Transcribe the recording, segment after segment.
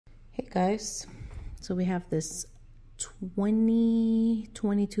Hey guys, so we have this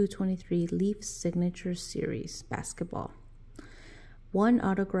 2022-23 Leaf Signature Series basketball. One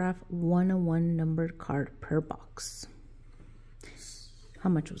autograph, 101 numbered card per box.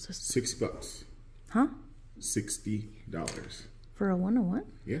 How much was this? $60. Huh? $60. For a 101?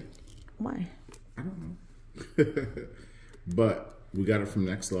 Yeah. Why? I don't know. But we got it from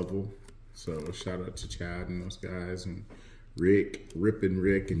Next Level. So shout out to Chad and those guys and Rick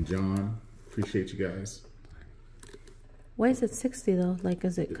and John. Appreciate you guys. Why is it 60 though? Like,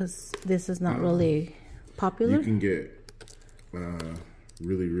 is it because this is not really popular? You can get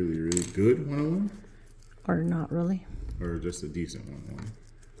really good 101. Or not really? Or just a decent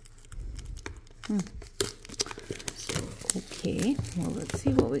 101. So, okay, well, let's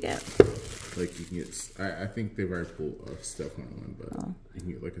see what we get. like you can get, I think they've already pulled a Steph 101, but you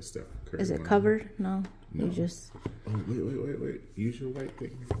can get like a Steph Curry. Is it 101. covered? No. No. You just... Oh, wait. Use your white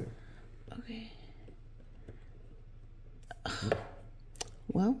thing right there. Okay.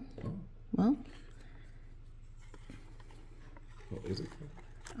 Well. Oh. Well. Oh, is it covered?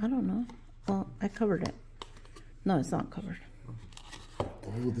 I don't know. Well, I covered it. No, it's not covered.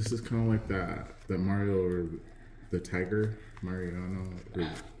 Oh, this is kind of like that Mario or the Tiger Mariano.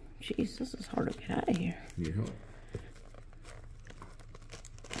 Jeez, this is hard to get out of here. Need help?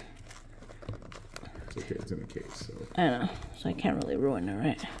 It's okay, it's in a case, so. I know, so I can't really ruin it,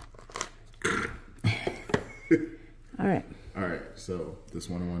 right? Alright. Alright, so this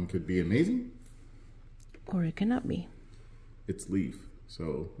 101 could be amazing. Or it cannot be. It's Leaf,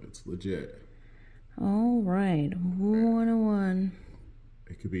 so it's legit. Alright, 101.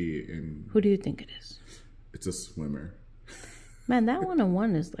 It could be in... Who do you think it is? It's a swimmer. Man, that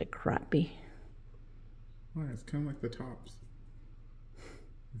 101 is like crappy. Why? It's kind of like the tops.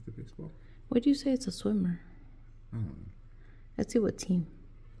 Like the baseball. Why do you say it's a swimmer? I don't know. Let's see what team.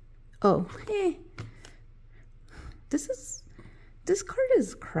 Oh, this card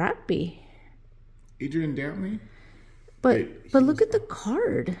is crappy. Adrian Dantley? But look at the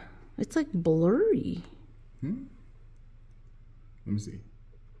card. It's like blurry. Let me see.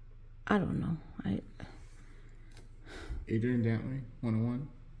 I don't know. Adrian Dantley, 101.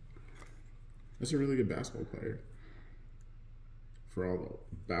 That's a really good basketball player. For all the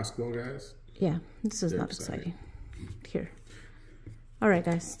basketball guys. Yeah, this is not exciting. Here. All right,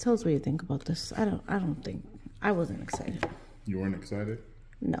 guys, tell us what you think about this. I wasn't excited. You weren't excited?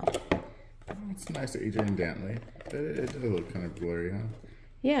 No. Oh, it's nice, Adrian Dantley. It does look kind of blurry, huh?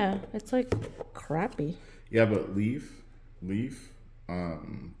 Yeah, it's like crappy. Yeah, but Leaf, they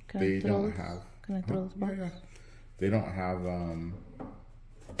don't have. Can I throw this box? Yeah. They don't have.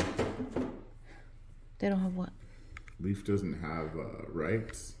 They don't have what? Leaf doesn't have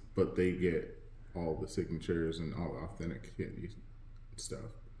rights, but they get all the signatures and all the authentic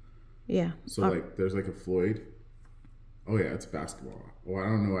stuff. Yeah. So like, there's like a Floyd. Oh yeah, it's basketball. Well, I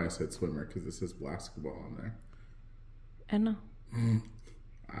don't know why I said swimmer because it says basketball on there. I know. I don't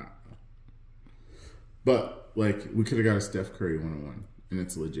know. But like, we could have got a Steph Curry 101, and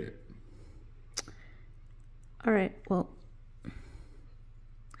it's legit. All right. Well,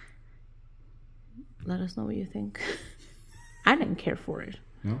 let us know what you think. I didn't care for it.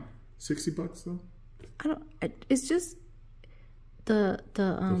 No, $60 though. I don't. It's just the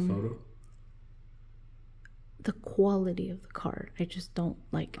photo. The quality of the card. I just don't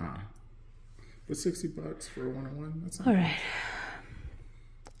like. But $60 for a 101. That's not all right.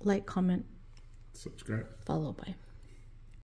 Like, comment, subscribe, follow, bye.